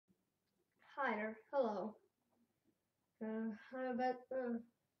Hi there. Hello. I bet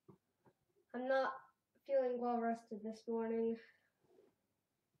I'm not feeling well rested this morning.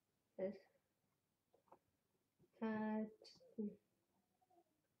 It's kind of,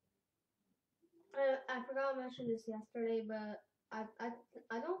 I forgot to mention this yesterday, but I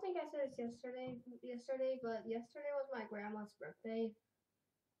don't think I said this yesterday. But yesterday was my grandma's birthday.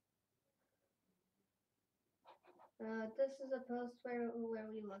 This is a post where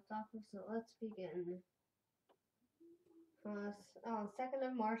we left off, so let's begin. On 2nd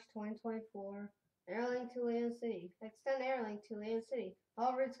of March 2024, Airlink to Land City. Extend Airlink to Land City.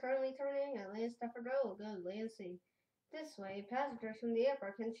 All routes currently terminating at Land Stafford Road will go to Land City. This way, passengers from the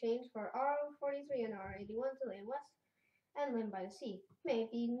airport can change for R43 and R81 to Land West and Land by the Sea.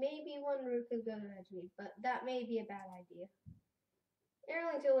 Maybe one route could go to Edgemead, but that may be a bad idea.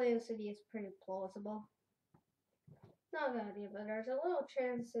 Airlink to Land City is pretty plausible. Not a good idea, but there's a little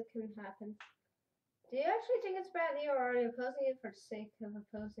chance it can happen. Do you actually think it's a bad idea, or are you opposing it for the sake of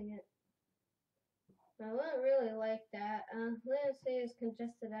opposing it? I wouldn't really like that. Land City is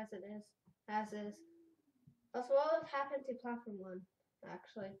congested as it is. Also, what would happen to Platform 1,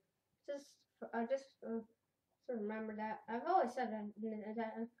 actually? Just remember that. I've always said that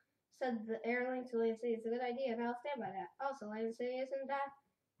the airlink to Land City is a good idea, and I'll stand by that. Also, Land City isn't that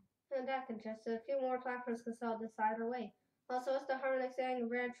congested. A few more platforms can solve this either way. Also, what's the harm in extending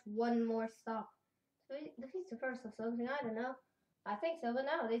the branch one more stop? Defeats the first of something, I don't know. I think so, but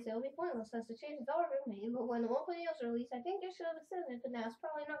nowadays it will be pointless as the change is already made. But when the 1.0 is released, I think they should have extended it, but now it's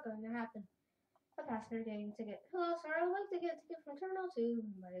probably not going to happen. A passenger getting a ticket. Hello, sir, I would like to get a ticket from Terminal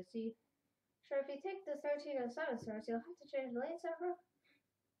 2. Let us see. Sure, if you take the 1307 service, you'll have to change the lane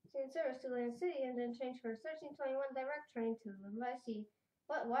service to Land City and then change for 1321 direct train to Limby Sea.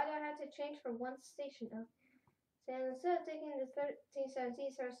 What? Why do I have to change for one station? So instead of taking the 1317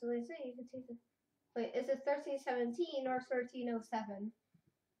 service to Land City, you can take the... Wait, is it 1317 or 1307?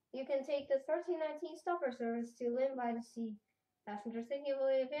 You can take the 1319 stopper service to Limby by the Sea. Passengers thinking will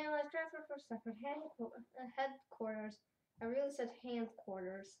be vandalized transfer for separate headquarters. I really said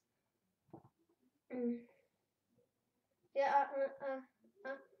handquarters. Yeah,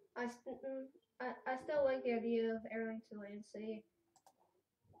 I still like the idea of Airlink to Land City.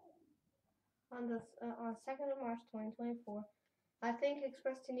 On 2nd of March 2024, I think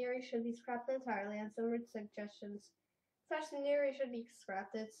Express to Neri should be scrapped entirely, and some route suggestions. Express to Neri should be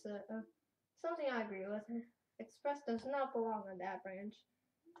scrapped. It's something I agree with. Express does not belong on that branch.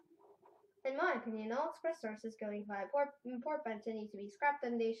 In my opinion, all express services going via Port Benton need to be scrapped,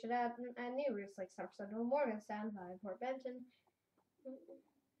 and they should add new routes like South Central Morgantown via Port Benton.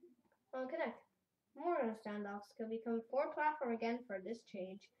 Connect. Morgantown docks could become 4-platform again for this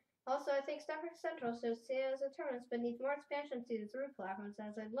change. Also, I think Stafford Central should stay as a terminus, but needs more expansion to its route platforms,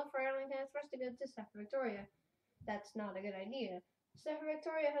 as I'd love for Arlington Express to go to Stafford Victoria. That's not a good idea. Stafford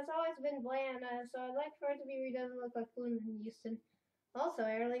Victoria has always been bland, so I'd like for it to be redone and look like Bloomington and Houston. Also,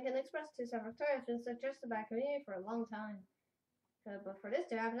 Airlink Express to Stafford Victoria has been suggested by community for a long time. But for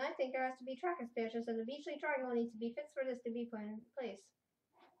this to happen, I think there has to be track expansions, and the Beachley Triangle needs to be fixed for this to be put in place.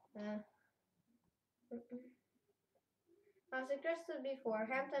 I've suggested before,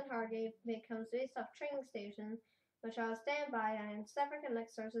 Hampton Hargate becomes based off training station, which I'll stand by, and Stafford Connect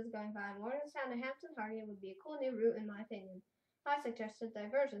services going via Morgantown to Hampton Hargate would be a cool new route in my opinion. I suggested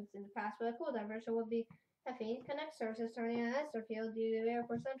diversions in the past, but a cool diversion would be Effie Connect services turning at Esterfield due to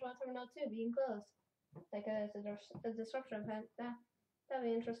Airport Central and Terminal 2 being closed. Like a disruption event. That'd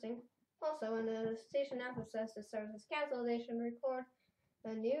be interesting. Also, when the station announcement says the service is canceled, they should record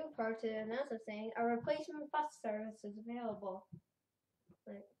a new part to announce it saying a replacement bus service is available.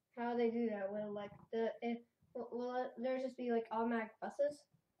 Like, how they do that? Will there just be like automatic buses?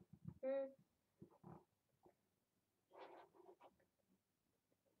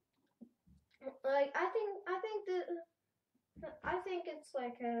 Like I think it's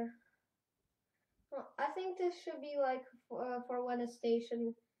like a. I think this should be like for when a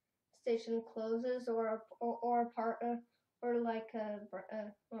station closes or part or like a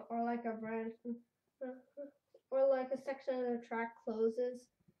branch or like a section of the track closes.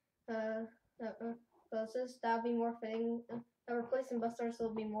 That'll be more fitting. Replacing bus service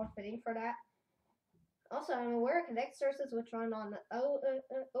will be more fitting for that. Also, I'm aware Connect services which run on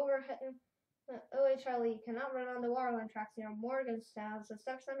overhead. OHLE cannot run on the waterline tracks near Morgantown, so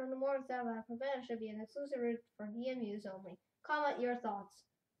section on the Morgantown Alphabet should be an exclusive route for DMUs only. Comment your thoughts.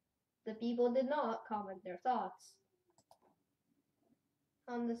 The people did not comment their thoughts.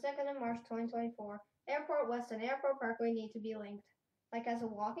 On the 2nd of March 2024, Airport West and Airport Parkway need to be linked, like as a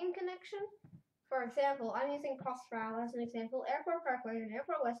walking connection. For example, I'm using Crossrail as an example. Airport Parkway and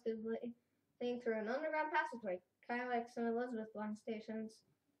Airport West could leading through an underground passageway, kind of like some Elizabeth line stations.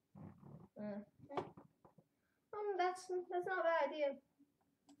 That's not a bad idea.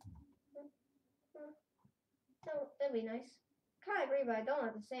 That'd be nice. Kind of agree, but I don't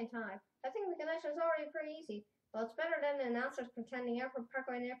at the same time. I think the connection is already pretty easy. Well, it's better than the announcers pretending Airport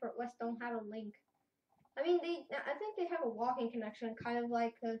Parkway and Airport West don't have a link. I mean, I think they have a walking connection, kind of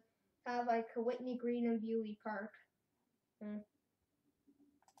like Whitney Green and Bewley Park.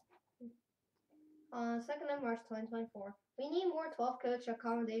 2nd of March 2024. We need more 12-coach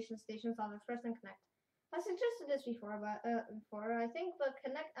accommodation stations on Express and Connect. I suggested this before, but I think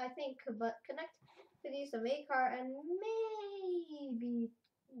connect could use some 8-car and maybe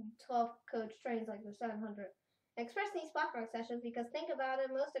 12-coach trains like the 700. Express needs platform sessions because think about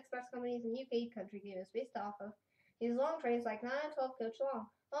it, most express companies in UK country game is based off of these long trains like 9 and 12 coach long.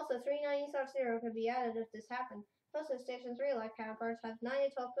 Also, 390 0 could be added if this happened. Most of the station's real-life counterparts have 9 to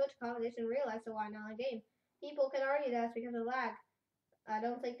 12 coach accommodation in real life, so why not a game? People can argue that it's because of lag. I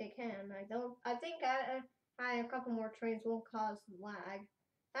don't think they can. I think adding a couple more trains won't cause lag.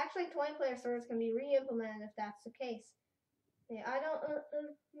 Actually, 20-player servers can be re-implemented if that's the case. Yeah, I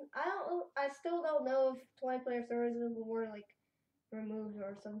still don't know if 20-player servers were like removed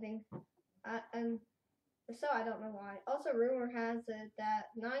or something. So I don't know why. Also, rumor has it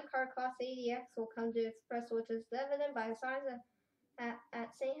that 9-car class ADX will come to Express, which is evident by the signs at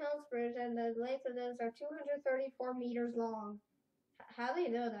St. Helens Bridge, and the length of those are 234 meters long. How do you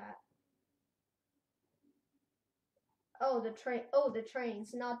know that? Oh, the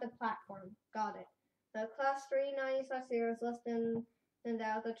trains, not the platform. Got it. The Class 390/0 is less than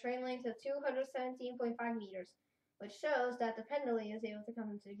that, the train length of 217.5 meters, which shows that the Pendley is able to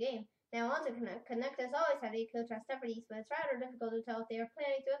come into the game. Now on to Connect. Connect has always had 8 coach as separate east, but it's rather difficult to tell if they are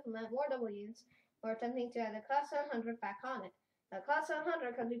planning to implement more double units or attempting to add the Class 700 back on it. The Class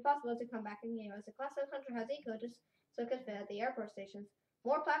 700 could be possible to come back in game, as the Class 700 has 8 coaches, so it could fit at the airport stations.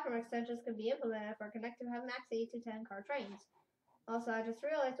 More platform extensions could be implemented for Connect to have max 8 to 10-car trains. Also, I just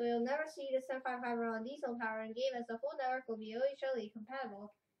realized we will never see the 755 run on diesel power in game, as the whole network will be OHLE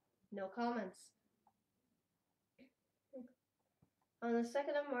compatible. No comments. On the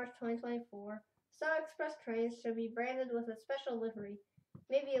 2nd of March 2024, some express trains should be branded with a special livery.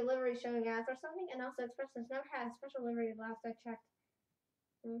 Maybe a livery showing ads or something, and also Express has never had a special livery last I checked.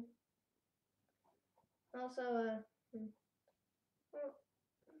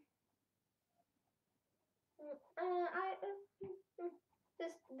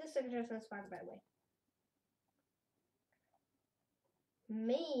 This suggestion is fine, by the way.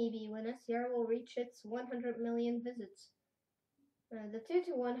 Maybe when SCR will reach its 100 million visits. The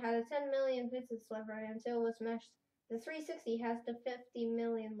 221 had a 10 million visits livery until it was meshed. The 360 has the 50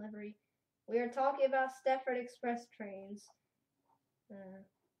 million livery. We are talking about Stafford Express trains.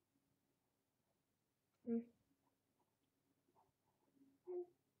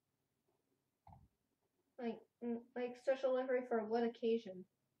 Like special livery for what occasion?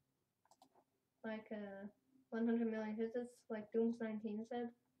 Like 100 million visits, like Dooms19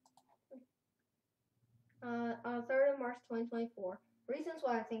 said. On 3rd of March 2024. Reasons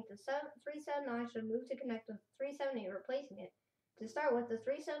why I think the 379 should move to Connect with 378, replacing it. To start with, the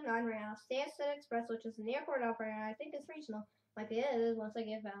 379 right now stands at Express, which is an airport operator, and I think it's regional, like it is once I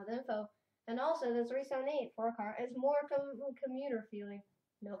get valid info. And also, the 378 4-car is more commuter feeling.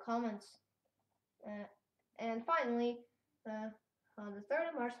 No comments. And finally, on the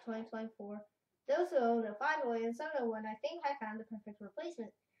 3rd of March 2024, those who own the 508 and 701, I think I found the perfect replacement.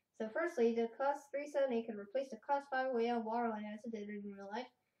 So firstly, the Class 378 can replace the Class 508 on Waterline as it did in real life.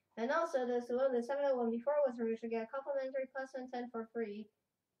 And also, those who owned the 701 before it was removed should get a complimentary Class 710 for free.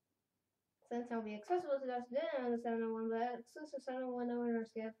 Since it will be accessible to those who didn't own the 701, but exclusive 701 owners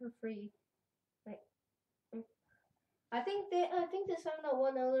get it for free. I think the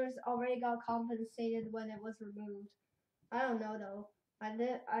 701 owners already got compensated when it was removed. I don't know though. I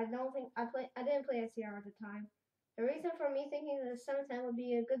didn't play SCR at the time. The reason for me thinking that the 710 would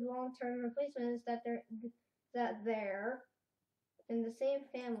be a good long-term replacement is that they're in the same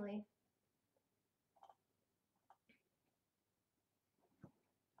family.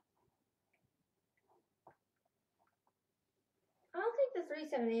 I don't think the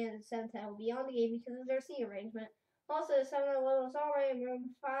 378 and the 710 will be on the game because of their seat arrangement. Also, the 701 was already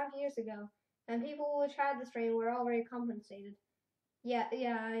removed 5 years ago, and people which had the strain were already compensated. Yeah,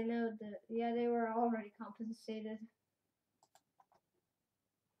 I know that. Yeah, they were already compensated.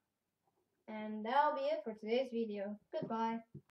 And that'll be it for today's video. Goodbye.